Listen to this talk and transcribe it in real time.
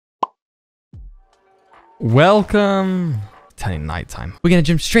Welcome. Telling you nighttime. We're gonna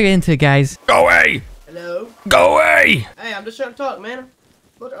jump straight into it, guys. Go away! Hello? Go away! Hey, I'm just trying to talk, man.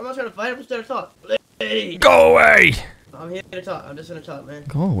 I'm not trying to fight, I'm just trying to talk. Hey. Go away! I'm here to talk. I'm just gonna talk, man.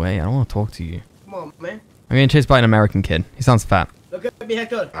 Go away. I don't want to talk to you. Come on, man. I'm getting chased by an American kid. He sounds fat. Look at me,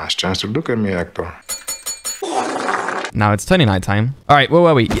 Hector. Nice chance to look at me, Hector. Now it's turning nighttime. All right, where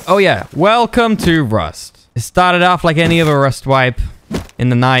were we? Oh, yeah. Welcome to Rust. It started off like any other Rust wipe in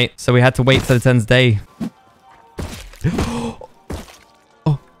the night, so we had to wait till it turns day. Oh.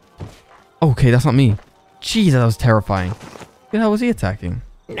 Okay, that's not me. Jeez, that was terrifying. Who the hell was he attacking?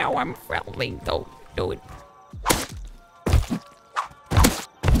 No, I'm friendly. Don't do it.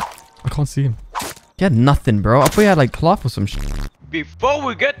 I can't see him. He had nothing, bro. I thought he had like cloth or some shit. Before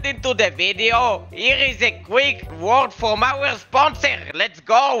we get into the video, here is a quick word from our sponsor. Let's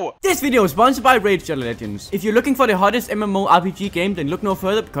go! This video is sponsored by Raid Shadow Legends. If you're looking for the hottest MMORPG game, then look no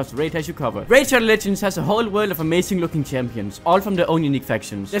further because Raid has you covered. Raid Shadow Legends has a whole world of amazing looking champions, all from their own unique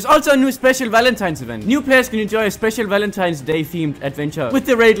factions. There's also a new special Valentine's event. New players can enjoy a special Valentine's Day themed adventure with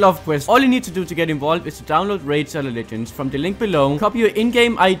the Raid Love Quest. All you need to do to get involved is to download Raid Shadow Legends from the link below, copy your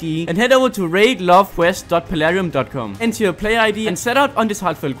in-game ID, and head over to raidlovequest.palarium.com. Enter your player ID and set out on this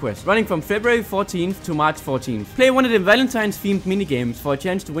heartfelt quest, running from February 14th to March 14th. Play one of the Valentine's themed minigames for a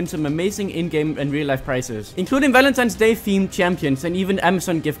chance to win some amazing in-game and real-life prizes, including Valentine's Day themed champions and even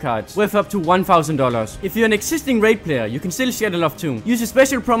Amazon gift cards worth up to $1,000. If you're an existing Raid player, you can still share the love too. Use a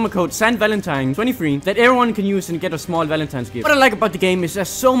special promo code SANVALENTINE23 that everyone can use and get a small Valentine's gift. What I like about the game is there's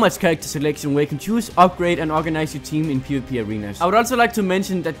so much character selection where you can choose, upgrade, and organize your team in PvP arenas. I would also like to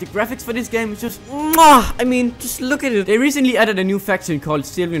mention that the graphics for this game is just mwah! I mean, just look at it. They recently added a new faction called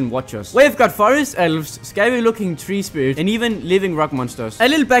Sylvan Watchers, where you've got forest elves, scary looking tree spirits, and even living rock monsters. A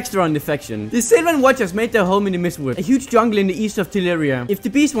little backstory on the faction. The Sylvan Watchers made their home in the Mistwood, a huge jungle in the east of Teleria. If the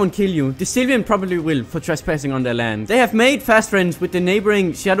beast won't kill you, the Sylvan probably will for trespassing on their land. They have made fast friends with the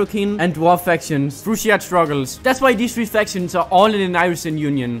neighboring Shadowkin and Dwarf factions through shared struggles. That's why these three factions are all in an Irisan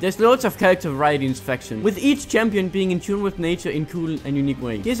union. There's loads of character variety in this faction, with each champion being in tune with nature in cool and unique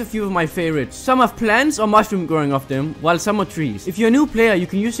way. Here's a few of my favorites. Some have plants or mushroom growing off them, while some are trees. If you're a new player, you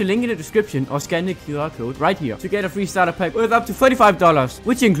can use the link in the description or scan the QR code right here to get a free starter pack worth up to $45,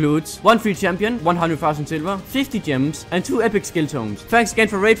 which includes 1 free champion, 100,000 silver, 50 gems, and 2 epic skill tomes. Thanks again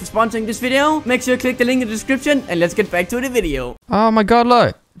for Raid for sponsoring this video. Make sure to click the link in the description and let's get back to the video. Oh my god,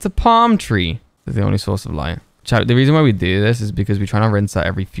 look. It's a palm tree. It's the only source of light. Chat, the reason why we do this is because we try to rinse out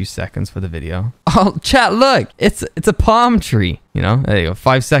every few seconds for the video. Oh, chat, look. It's a palm tree. You know, there you go.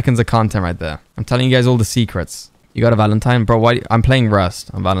 5 seconds of content right there. I'm telling you guys all the secrets. You got a Valentine? Bro, why? I'm playing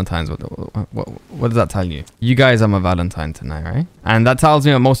Rust on Valentine's. What does that tell you? You guys are my Valentine tonight, right? And that tells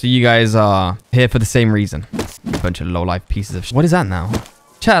me that most of you guys are here for the same reason. Bunch of low-life pieces of shit. What is that now?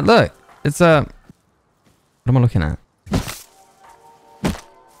 Chat, look. It's a... What am I looking at?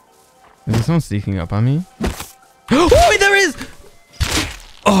 Is there someone sneaking up on me? Oh, there is!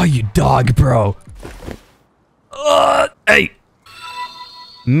 Oh, you dog, bro. Hey.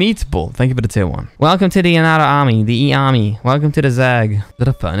 Meatball, thank you for the tier 1. Welcome to the Enardo army, the E-army. Welcome to the Zag. Is that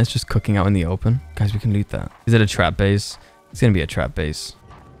a furnace just cooking out in the open? Guys, we can loot that. Is it a trap base? It's gonna be a trap base.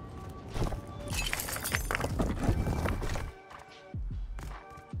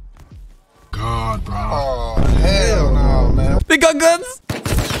 God, bro. Oh, hell no, man. They got guns!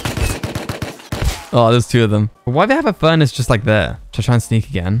 Oh, there's 2 of them. Why do they have a furnace just like there? Should I try and sneak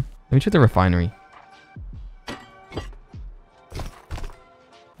again? Let me check the refinery.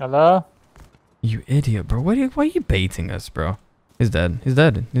 Hello? You idiot, bro. Why are you baiting us, bro? He's dead. He's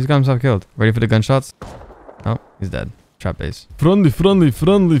dead. He's got himself killed. Ready for the gunshots? Oh, he's dead. Trap base. Friendly.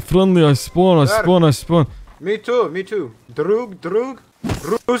 I spawn. Me too. Drug.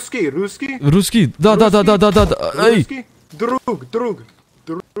 Ruski. Da. Hey. Drug.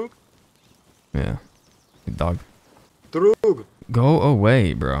 Yeah. Good dog. Drug. Go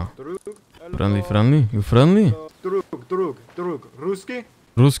away, bro. Friendly. You friendly? Drug.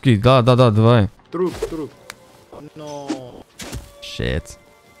 Ruski. Da, давай. Drug. No. Shit.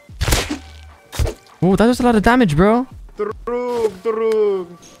 Oh, that does a lot of damage, bro. Drug.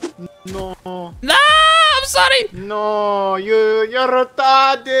 No. No, I'm sorry. No, you're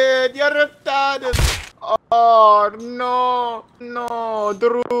retarded. Oh, no,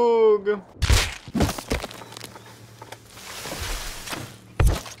 drug.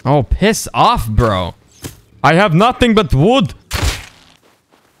 Oh, piss off, bro. I have nothing but wood.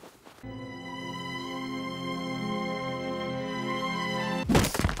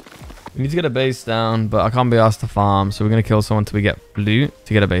 We need to get a base down, but I can't be asked to farm, so we're going to kill someone till we get loot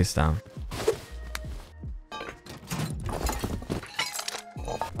to get a base down.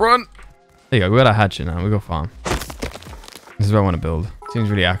 Run! There you go. We got a hatchet now. We go farm. This is where I want to build. Seems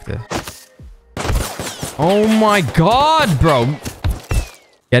really active. Oh my god, bro.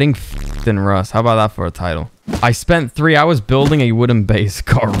 Getting f***ed in Rust. How about that for a title? I spent 3 hours building a wooden base,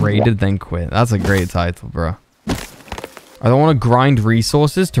 got raided, then quit. That's a great title, bro. I don't want to grind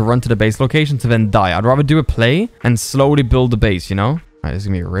resources to run to the base location to then die. I'd rather do a play and slowly build the base, you know? Alright, this is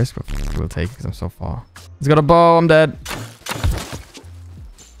going to be a risk, but we'll take it because I'm so far. He's got a bow. I'm dead.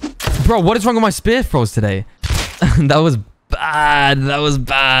 Bro, what is wrong with my spear throws today? That was bad. That was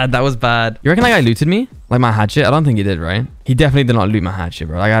bad. That was bad. You reckon that guy looted me? Like my hatchet? I don't think he did, right? He definitely did not loot my hatchet,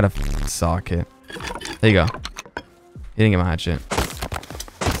 bro. Like I had a socket. There you go. He didn't get my hatchet.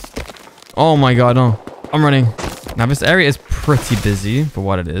 Oh my god, no. I'm running. Now this area is pretty busy for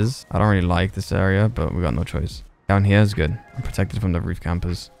what it is. I don't really like this area, but we got no choice. Down here is good. I'm protected from the roof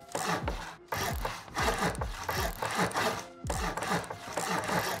campers.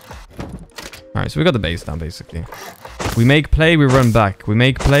 Alright, so we got the base down basically. We make play, we run back. We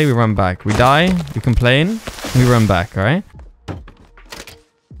make play, we run back. We die, we complain, we run back, alright? Look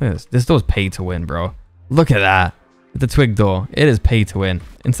at this. This door's pay to win, bro. Look at that. The twig door. It is pay to win.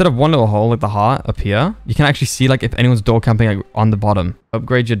 Instead of one little hole like the heart up here, you can actually see like if anyone's door camping like, on the bottom.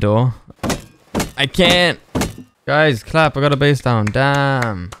 Upgrade your door. I can't. Guys, clap. I got a base down.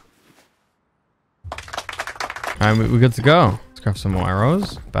 Damn. Alright, we're good to go. Let's craft some more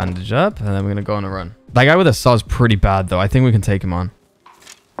arrows. Bandage up. And then we're going to go on a run. That guy with a saw is pretty bad though. I think we can take him on.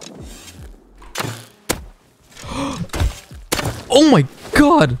 Oh my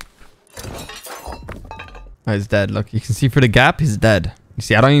god. Oh, he's dead. Look, you can see through the gap. He's dead. You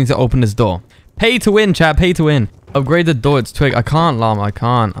see, I don't need to open this door. Pay to win, chat. Pay to win. Upgrade the door. It's twig. I can't, llama. I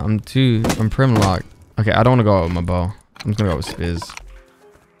can't. I'm prim locked. Okay, I don't want to go out with my bow. I'm just going to go with spears.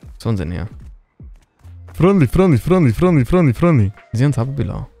 Someone's in here. Friendly, friendly, friendly, friendly, friendly, friendly. Is he on top or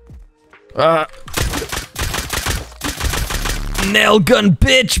below? Nail gun,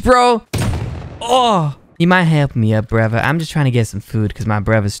 bitch, bro. Oh. You might help me up, brother. I'm just trying to get some food because my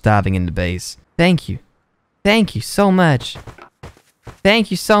brother's starving in the base. Thank you. Thank you so much. Thank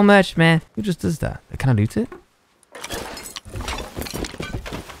you so much, man. Who just does that? Can I loot it?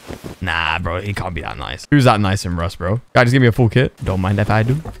 Nah, bro. He can't be that nice. Who's that nice in Rust, bro? Guys, just give me a full kit. Don't mind if I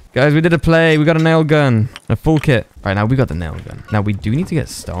do. Guys, we did a play. We got a nail gun. A full kit. All right, now we got the nail gun. Now, we do need to get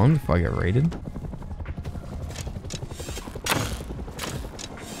stoned before I get raided.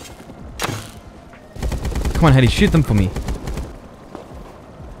 Come on, Hetty. Shoot them for me.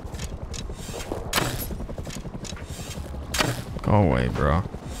 Go away, bro.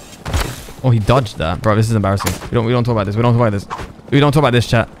 Oh, he dodged that. Bro, this is embarrassing. We don't talk about this. We don't talk about this. We don't talk about this,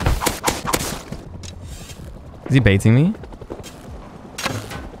 chat. Is he baiting me?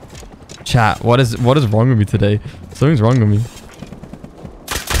 Chat, what is wrong with me today? Something's wrong with me.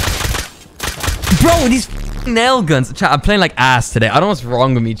 Bro, these nail guns. Chat, I'm playing like ass today. I don't know what's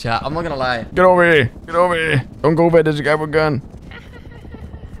wrong with me, chat. I'm not gonna lie. Get over here. Get over here. Don't go over. There's a guy with a gun.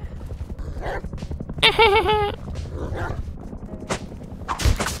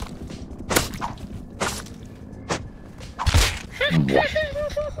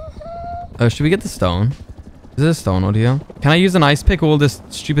 Oh, should we get the stone? Is there a stone out here? Can I use an ice pick or will this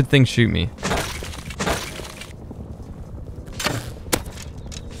stupid thing shoot me?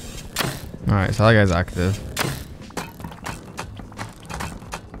 Alright, so that guy's active.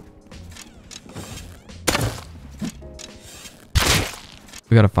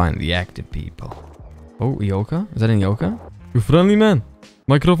 We gotta find the active people. Oh, Yoka? Is that in Yoka? You friendly man.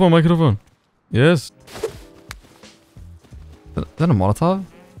 Microphone, microphone. Yes. Is that a Molotov?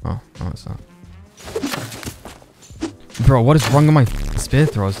 Oh, no, it's not. Bro, what is wrong with my spear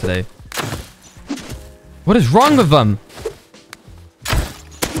throws today? What is wrong with them?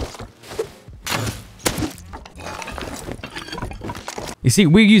 You see,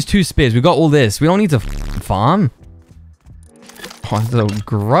 we use 2 spears. We got all this. We don't need to farm. Oh, there's a little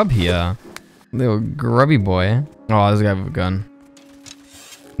grub here. Little grubby boy. Oh, there's a guy with a gun.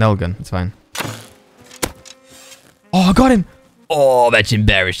 Nail gun. It's fine. Oh, I got him. Oh, that's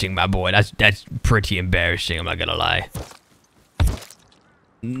embarrassing, my boy. That's pretty embarrassing. I'm not gonna lie.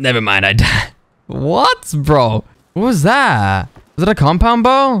 Never mind, I died. What, bro? What was that? Was it a compound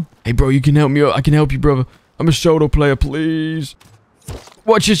bow? Hey, bro, you can help me out. I can help you, brother. I'm a shoulder player, please.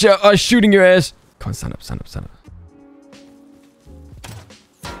 Watch your shot. Shooting your ass. Come on, stand up, stand up, stand up.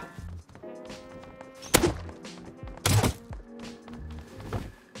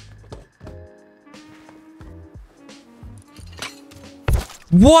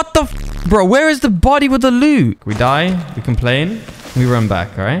 What the f? Bro, where is the body with the loot? We die, we complain, we run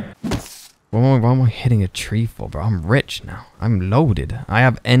back, alright? What am I hitting a tree for, bro? I'm rich now. I'm loaded. I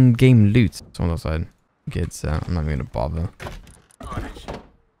have end game loot. Someone outside. Kids, I'm not even gonna bother.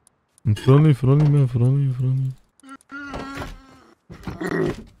 I'm friendly, man. Friendly.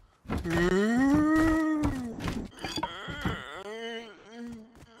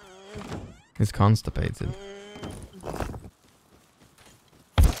 He's constipated.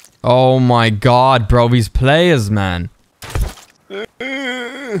 Oh my god, bro. These players, man.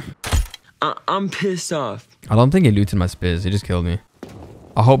 I'm pissed off. I don't think he looted my spears. He just killed me.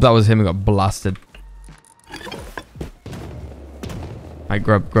 I hope that was him who got blasted. Alright,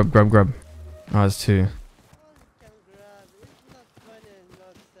 grab. Oh, there's two.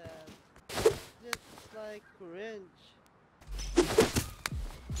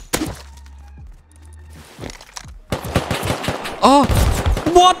 Oh,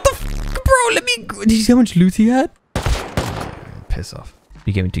 what the f, bro? Let me. Did you see how much loot he had? Piss off.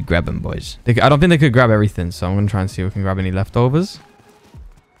 You gave me to grab them, boys. I don't think they could grab everything, so I'm gonna try and see if we can grab any leftovers.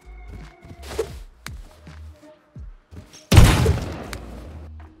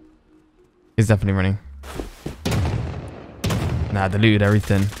 He's definitely running. Nah, they looted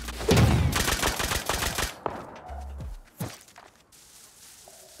everything.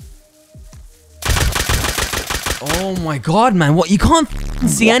 Oh my god, man. What? You can't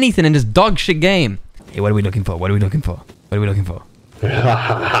see anything in this dog shit game. Hey, what are we looking for? They're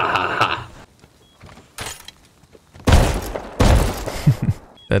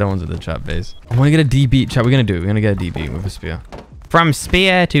the ones with the trap base. I want to get a DB. Chat, we're going to do it. We're going to get a DB with a spear. From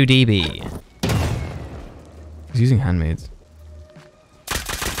spear to DB. He's using handmaids.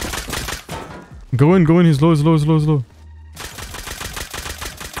 Go in. He's low.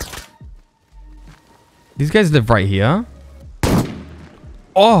 These guys live right here.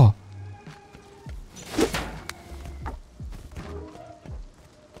 Oh!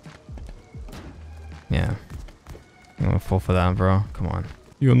 Yeah. I'm gonna fall for that, bro. Come on.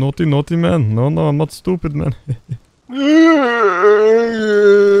 You're naughty man. No, I'm not stupid, man.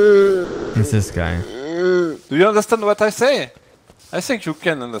 It's this guy. Do you understand what I say? I think you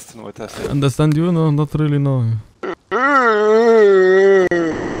can understand what I say. Understand you? No, not really, no.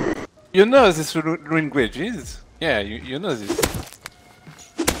 You know this language is? Yeah, you know this.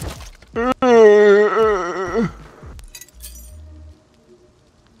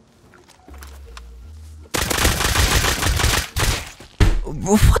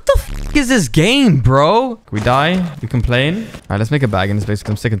 What the f is this game, bro? We die, we complain. All right, let's make a bag in this base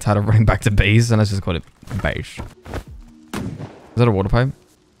because I'm sick and tired of running back to base, and let's just call it base. Is that a water pipe?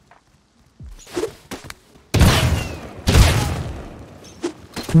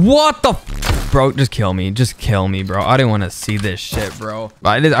 What the f, bro? Just kill me, bro. I don't want to see this shit, bro.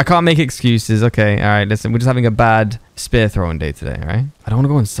 I can't make excuses. Okay, all right, listen, we're just having a bad spear throwing day today, all right? I don't want to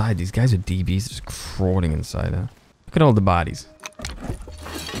go inside. These guys are DBs just crawling inside there. Look at all the bodies.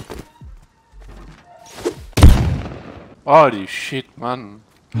 Holy shit, man.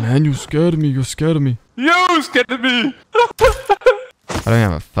 Man, you scared me. You scared me. You scared me! I don't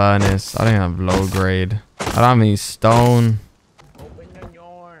have a furnace. I don't have low grade. I don't have any stone. Open your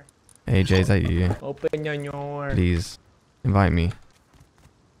door. AJ, is that you? Open your door. Please, invite me.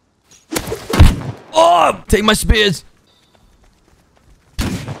 Oh! Take my spears!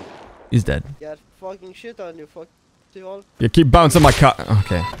 He's dead. Got fucking shit on you, fuck. Yeah, keep bouncing my cut.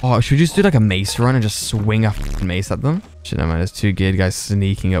 Okay. Oh, should we just do like a mace run and just swing a mace at them? Shit, no, man. There's two geared guys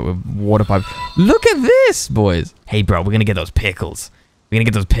sneaking up with water pipe. Look at this, boys. Hey, bro, we're gonna get those pickles. We're gonna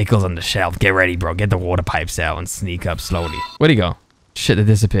get those pickles on the shelf. Get ready, bro. Get the water pipes out and sneak up slowly. Where'd he go? Shit, they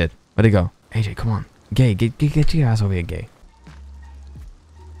disappeared. Where'd he go? AJ, come on. Gay, get your ass over here, Gay.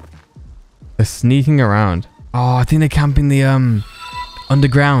 They're sneaking around. Oh, I think they're camping the,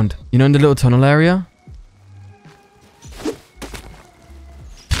 underground. You know, in the little tunnel area?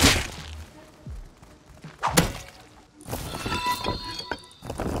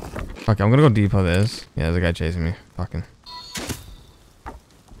 Okay, I'm gonna go deeper this. Yeah, there's a guy chasing me. Fucking.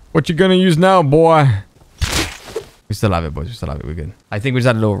 What you gonna use now, boy? We still have it, boys. We still have it. We're good. I think we just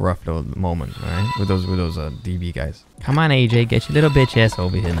had a little rough little moment, alright? With those DB guys. Come on, AJ. Get your little bitch ass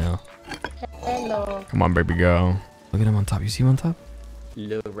over here now. Hello. Come on, baby girl. Look at him on top. You see him on top?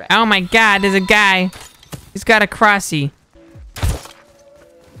 Oh my god, there's a guy. He's got a crossy.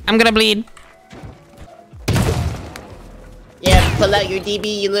 I'm gonna bleed. Yeah, pull out your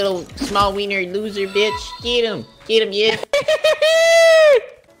DB, you little small wiener loser bitch. Get him, yeah.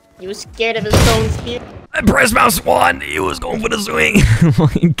 You was scared of his stone spear? I pressed mouse 1. He was going for the swing. Oh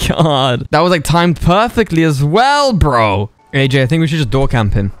my god. That was like timed perfectly as well, bro. AJ, I think we should just door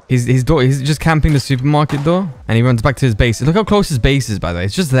camp him. He's just camping the supermarket door, and he runs back to his base. Look how close his base is, by the way.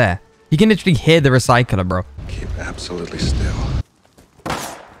 It's just there. He can literally hear the recycler, bro. Keep absolutely still.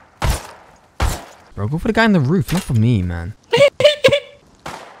 Bro, go for the guy on the roof, not for me, man.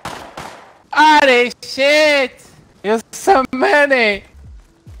 Holy shit! There's so many!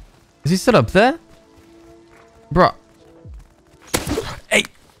 Is he still up there? Bro. Hey!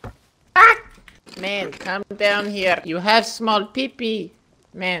 Man, come down here. You have small pee-pee.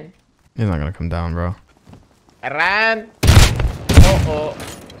 Man. He's not gonna come down, bro. Run. Uh-oh.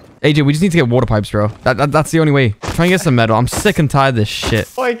 AJ, we just need to get water pipes, bro. That's the only way. Try and get some metal. I'm sick and tired of this shit.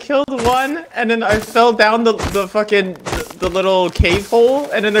 Oh, I killed one, and then I fell down the fucking the little cave hole,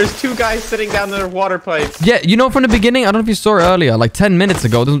 and then there's two guys sitting down their water pipes. Yeah, you know from the beginning, I don't know if you saw it earlier, like 10 minutes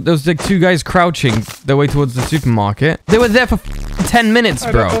ago, there was like two guys crouching their way towards the supermarket. They were there for 10 minutes,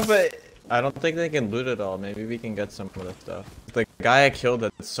 bro. I don't think they can loot it all. Maybe we can get some of the stuff. The guy I killed,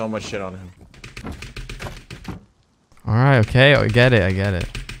 that's so much shit on him. Alright, okay, I get it, I get it.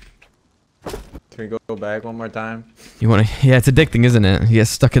 Can we go back one more time? You wanna, yeah, it's addicting, isn't it? You get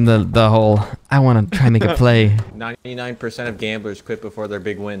stuck in the whole, I wanna try and make a play. 99% of gamblers quit before their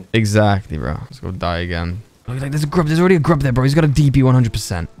big win. Exactly, bro. Let's go die again. Oh, like, there's a grub, there's already a grub there, bro. He's got a DP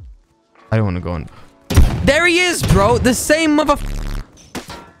 100%. I don't wanna go in. There he is, bro! The same motherfucker.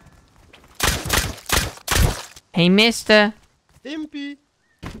 Hey, mister. Stimpy.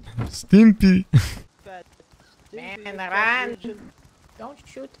 Stimpy. Man, run. Don't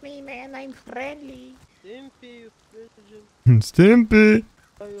shoot me, man. I'm friendly. Stimpy, you virgin. Stimpy.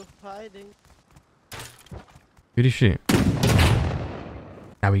 Why are you hiding? Who'd he shoot?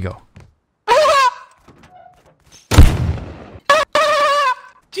 Now we go.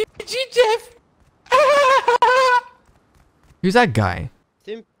 GG, Jeff. Who's that guy?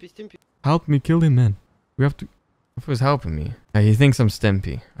 Stimpy. Help me kill him, man. We have to... If he was helping me. Yeah, he thinks I'm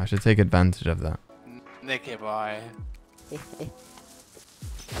Stimpy. I should take advantage of that. Nicky boy.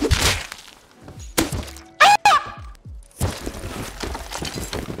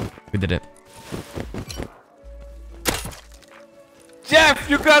 We did it. Jeff,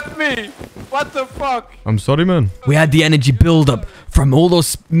 you got me! What the fuck? I'm sorry, man. We had the energy build-up from all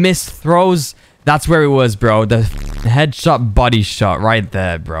those missed throws. That's where it was, bro. The headshot, body shot, right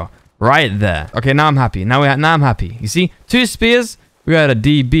there, bro. Right there. Okay, now I'm happy. Now I'm happy. You see, 2 spears. We got a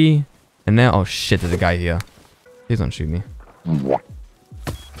DB, and now, oh shit, there's a guy here. Please don't shoot me.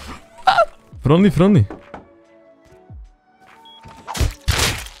 Friendly.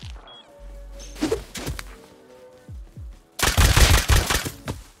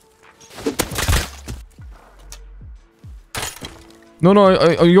 No,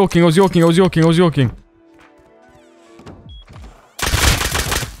 I was yoking.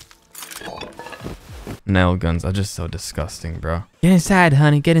 Nail guns are just so disgusting, bro. Get inside,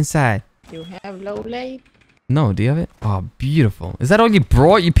 honey. Get inside. You have low light? No, do you have it? Oh, beautiful. Is that all you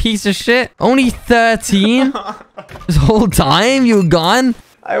brought, you piece of shit? Only 13? This whole time you were gone?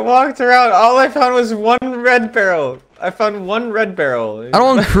 I walked around. All I found was one red barrel. I found one red barrel. I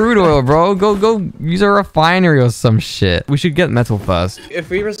don't want crude oil, bro. Go use a refinery or some shit. We should get metal first.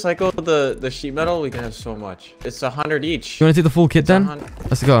 If we recycle the sheet metal, we can have so much. It's 100 each. You want to take the full kit then? 100.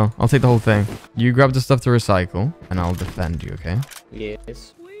 Let's go. I'll take the whole thing. You grab the stuff to recycle, and I'll defend you, okay?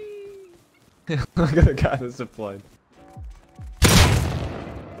 Yes. Look at the guy that's deployed.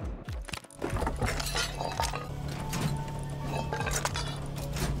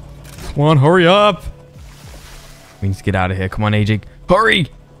 Come on, hurry up. We need to get out of here. Come on, AJ. Hurry!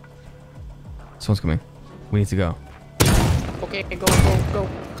 Someone's coming. We need to go. Okay, go. Go.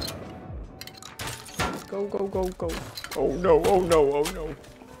 Oh no.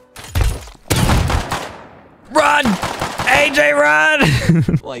 Run! AJ, run!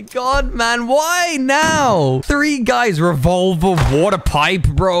 Oh my god, man. Why now? 3 guys, revolver, water pipe,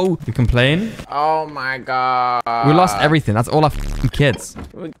 bro. You complain? Oh my god. We lost everything. That's all our f***ing kits.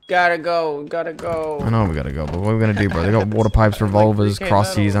 We gotta go. I know we gotta go, but what are we gonna do, bro? They got water pipes, revolvers,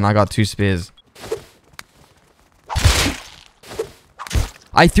 crossies, and I got 2 spears.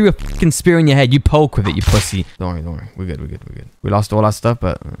 I threw a fucking spear in your head. You poke with it, you pussy. Don't worry. We're good. We lost all our stuff,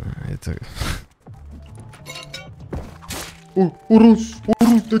 but it's a...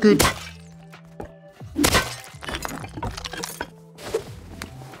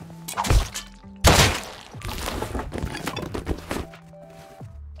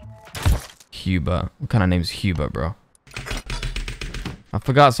 Hubert. What kind of name is Hubert, bro? I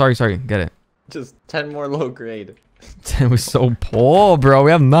forgot. Sorry. Get it. Just 10 more low grade. We're so poor, bro.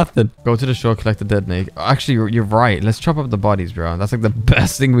 We have nothing. Go to the shore, collect the dead naked. Actually, you're right. Let's chop up the bodies, bro. That's like the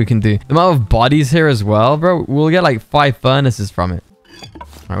best thing we can do. The amount of bodies here as well, bro. We'll get like 5 furnaces from it. All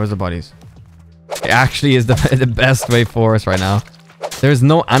right, where's the bodies? It actually is the best way for us right now. There's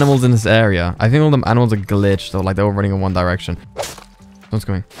no animals in this area. I think all the animals are glitched or like they're all running in one direction. What's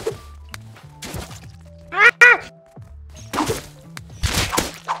coming?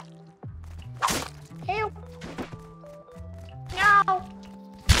 Help. No.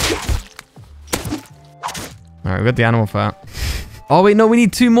 All right, we got the animal fat. Oh wait, no, we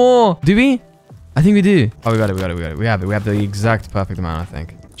need 2 more. Do we? I think we do. Oh, we got it. We have it. We have the exact perfect amount, I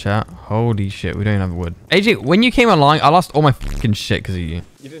think. Chat. Holy shit, we don't even have wood. AJ, when you came along, I lost all my fucking shit because of you.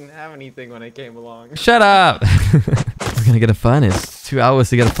 You didn't have anything when I came along. Shut up. We're gonna get a furnace. 2 hours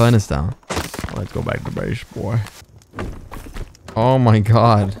to get a furnace down. Let's go back to base, boy. Oh my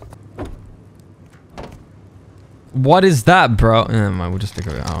god. What is that, bro? Never mind, we'll just stick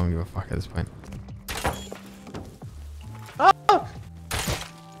with it. I don't give a fuck at this point. Oh!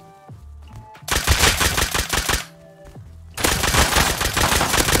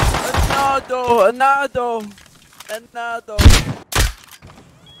 Enardo.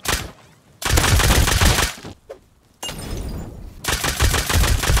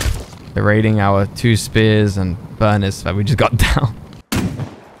 They're raiding our 2 spears and furnace that we just got down.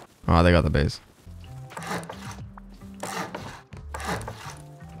 Oh, they got the base.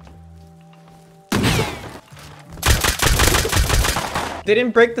 They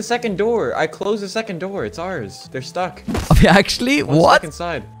didn't break the second door. I closed the second door. It's ours. They're stuck. Oh, actually? One's What? stuck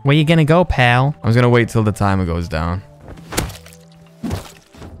inside. Where you gonna go, pal? I was gonna wait till the timer goes down.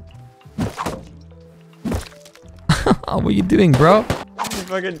 Oh, what are you doing, bro? You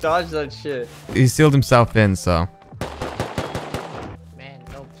fucking dodged that shit. He sealed himself in, so. Man,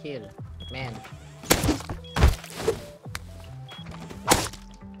 no kill. Man.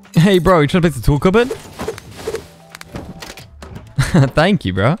 Hey, bro, you trying to pick the tool cupboard? Thank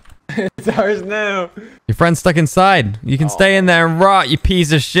you, bro. It's ours now. Your friend's stuck inside. You can stay in there and rot, you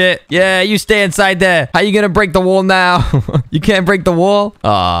piece of shit. Yeah, you stay inside there. How you gonna break the wall now? You can't break the wall?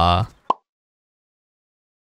 Ah.